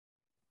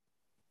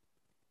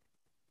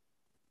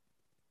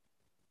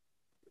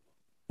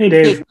Hey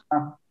Hey, Dave,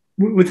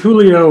 with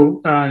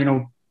Julio,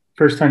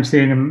 first time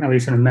seeing him at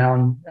least on a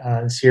mound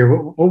this year.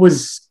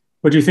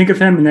 What do you think of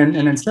him? And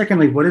then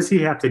secondly, what does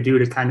he have to do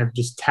to kind of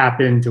just tap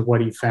into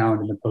what he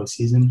found in the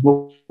postseason?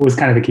 What was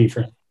kind of the key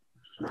for him?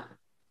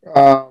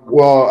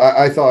 Well,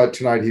 I thought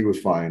tonight he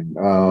was fine.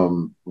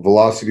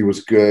 Velocity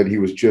was good. He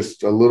was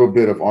just a little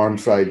bit of arm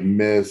side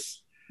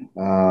miss.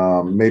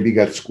 Maybe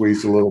got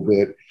squeezed a little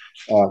bit.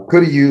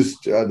 Could have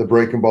used the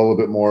breaking ball a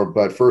little bit more,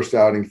 but first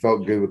outing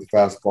felt good with the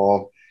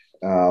fastball.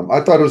 I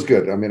thought it was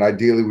good. I mean,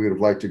 ideally, we would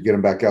have liked to get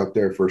him back out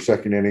there for a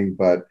second inning,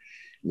 but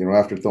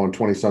after throwing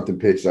 20 something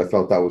pitches, I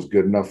felt that was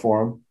good enough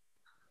for him.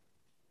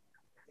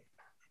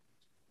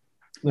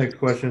 next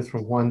question is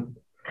from Juan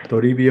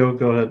Toribio.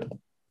 Go ahead.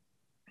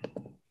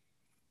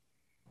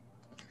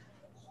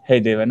 Hey,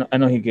 Dave, I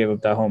know he gave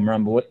up that home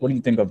run, but what do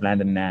you think of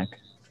Landon Knack?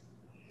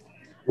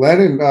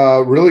 Landon,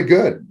 really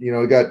good. He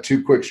got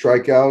two quick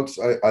strikeouts.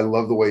 I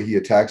love the way he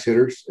attacks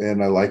hitters,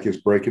 and I like his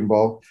breaking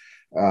ball.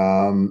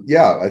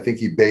 Yeah, I think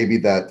he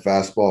babied that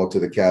fastball to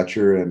the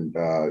catcher and,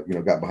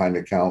 got behind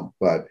the count.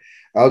 But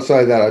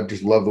outside of that, I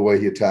just love the way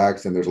he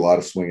attacks, and there's a lot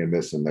of swing and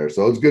miss in there.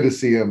 So it's good to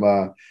see him,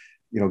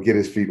 get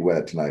his feet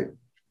wet tonight.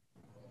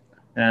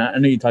 And I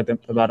know you talked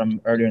about him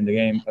earlier in the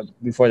game,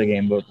 before the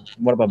game, but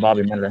what about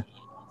Bobby Miller?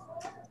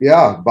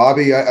 Yeah,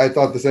 Bobby, I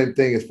thought the same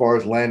thing as far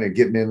as Landon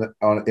getting in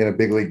a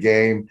big league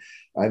game.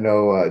 I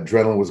know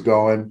adrenaline was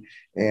going,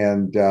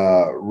 and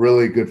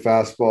really good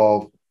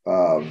fastball.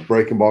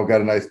 Breaking ball,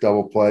 got a nice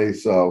double play.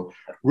 So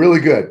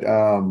really good.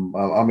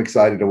 I'm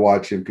excited to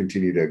watch him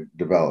continue to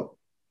develop.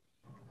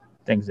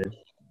 Thanks, Dave.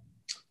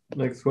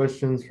 Next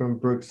question is from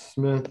Brooks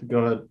Smith. Go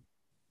ahead.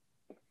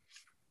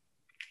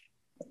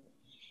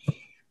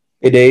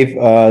 Hey, Dave.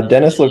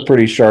 Dennis looked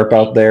pretty sharp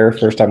out there.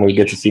 First time we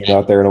get to see him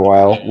out there in a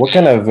while. What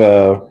kind of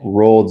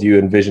role do you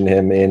envision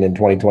him in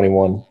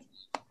 2021?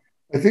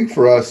 I think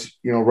for us,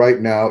 right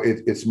now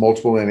it's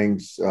multiple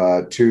innings,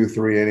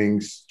 2-3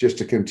 innings, just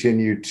to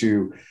continue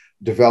to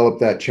develop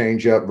that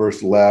changeup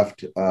versus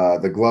left.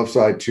 The glove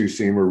side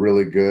two-seamer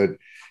really good.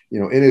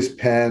 In his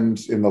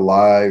pens, in the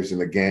lives, in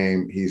the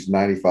game, he's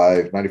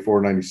 95,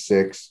 94,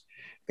 96.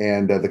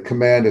 And the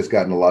command has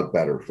gotten a lot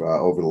better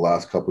over the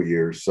last couple of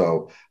years.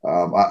 So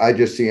I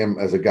just see him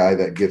as a guy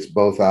that gets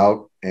both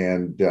out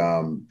and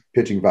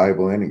pitching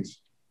valuable innings.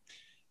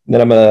 And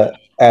then I'm going to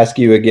ask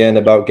you again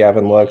about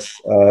Gavin Lux.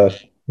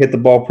 Hit the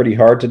ball pretty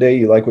hard today.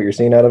 You like what you're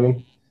seeing out of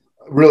him?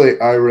 Really,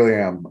 I really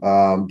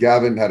am.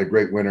 Gavin had a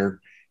great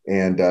winter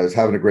and is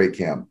having a great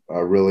camp.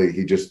 Really,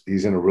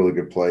 he's in a really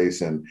good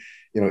place. And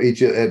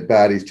each at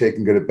bat, he's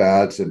taking good at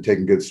bats and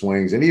taking good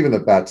swings. And even the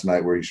bat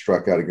tonight where he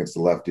struck out against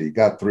the lefty, he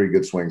got 3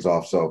 good swings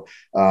off. So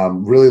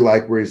really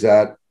like where he's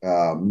at.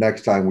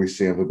 Next time we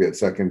see him, he'll be at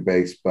second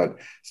base, but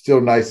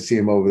still nice to see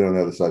him over there on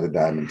the other side of the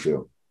diamond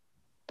too.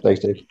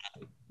 Thanks, Dave.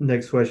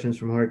 Next question is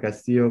from Jorge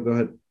Castillo. Go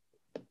ahead.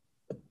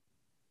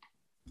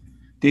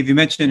 Dave, you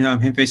mentioned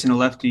him facing a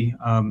lefty.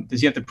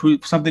 Does he have to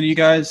prove something to you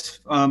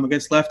guys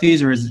against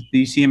lefties, or do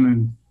you see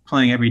him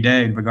playing every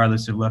day,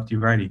 regardless of lefty or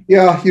righty?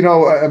 Yeah,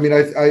 I mean,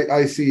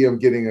 I see him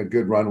getting a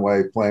good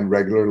runway, playing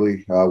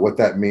regularly. What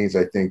that means,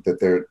 I think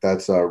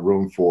that's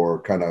room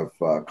for kind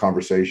of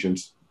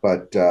conversations.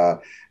 But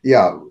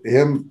yeah,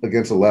 him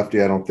against a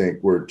lefty, I don't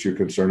think we're too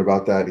concerned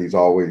about that. He's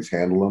always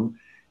handled them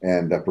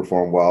and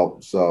performed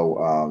well.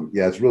 So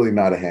yeah, it's really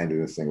not a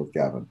handiness thing with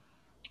Gavin.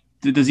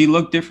 Does he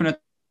look different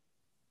at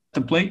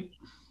the plate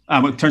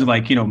in terms of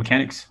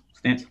mechanics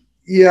stance?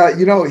 Yeah,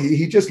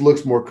 he just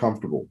looks more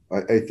comfortable.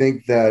 I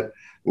think that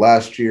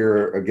last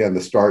year, again,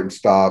 the start and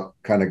stop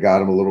kind of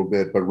got him a little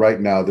bit, but right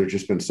now there's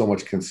just been so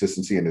much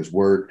consistency in his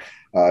work.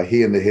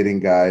 He and the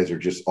hitting guys are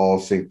just all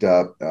synced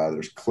up.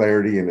 There's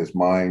clarity in his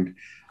mind.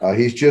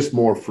 He's just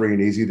more free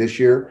and easy this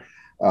year,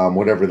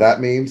 whatever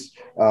that means.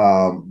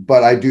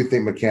 But I do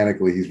think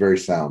mechanically he's very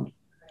sound.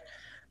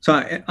 So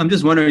I'm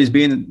just wondering, he's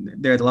been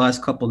there the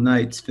last couple of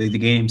nights for the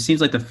game. Seems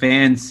like the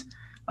fans,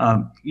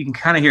 you can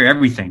kind of hear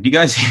everything. Do you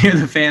guys hear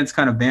the fans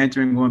kind of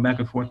bantering, going back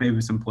and forth, maybe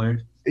with some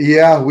players?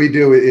 Yeah, we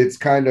do. It's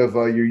kind of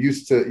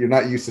you're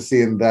not used to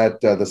seeing that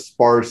the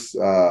sparse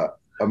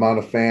amount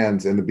of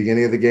fans in the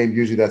beginning of the game.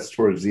 Usually that's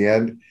towards the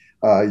end.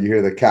 You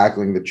hear the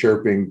cackling, the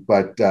chirping,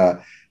 but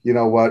you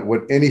know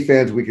what any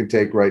fans we can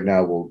take right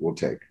now, we'll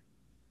take.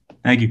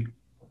 Thank you.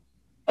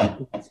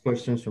 Next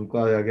question is from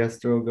Claudia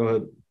Castro. Go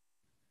ahead.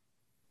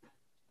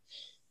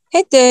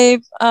 Hey,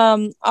 Dave.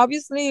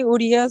 Obviously,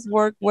 Urias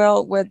worked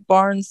well with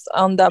Barnes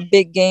on that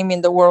big game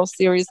in the World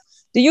Series.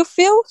 Do you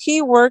feel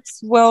he works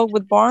well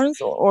with Barnes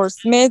or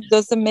Smith?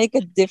 Does it make a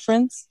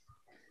difference?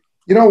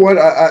 You know what?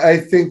 I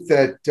think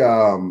that,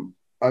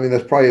 I mean,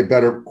 that's probably a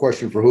better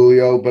question for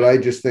Julio, but I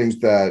just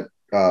think that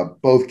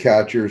both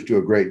catchers do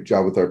a great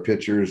job with our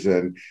pitchers.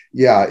 And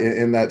yeah,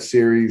 in that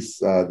series,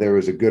 there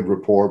was a good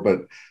rapport,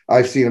 but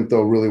I've seen him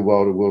throw really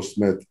well to Will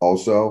Smith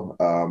also.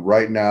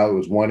 Right now, it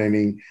was 1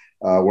 inning.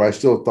 Where I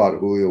still thought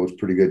Julio was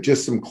pretty good.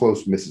 Just some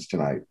close misses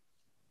tonight.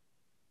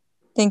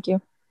 Thank you.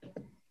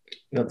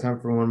 Got time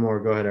for one more.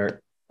 Go ahead,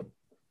 Eric.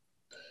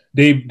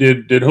 Dave,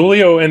 did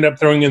Julio end up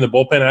throwing in the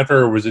bullpen after,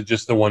 or was it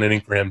just the one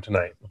inning for him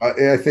tonight?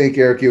 I think,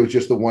 Eric, it was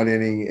just the one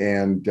inning,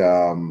 and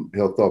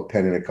he'll throw a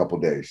pen in a couple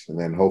of days, and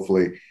then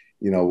hopefully,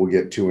 we'll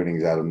get 2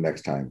 innings out of him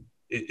next time.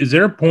 Is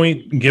there a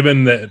point,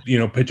 given that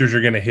pitchers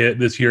are going to hit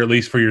this year, at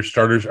least for your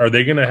starters, are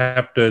they going to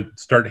have to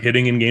start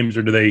hitting in games,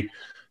 or do they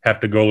have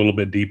to go a little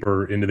bit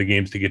deeper into the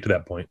games to get to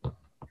that point?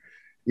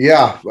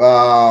 Yeah,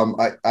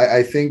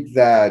 I think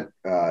that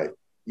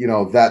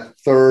that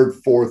third,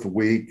 fourth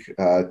week,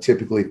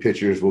 typically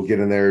pitchers will get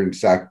in there and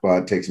sack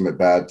bunt, take some at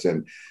bats,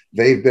 and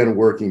they've been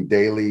working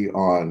daily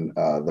on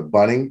the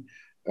bunting.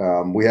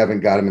 We haven't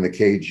got them in the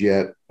cage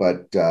yet,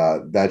 but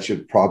that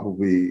should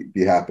probably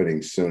be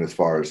happening soon as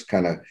far as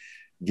kind of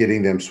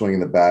getting them swinging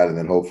the bat, and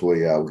then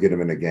hopefully we'll get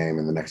them in a game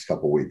in the next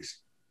couple of weeks.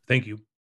 Thank you.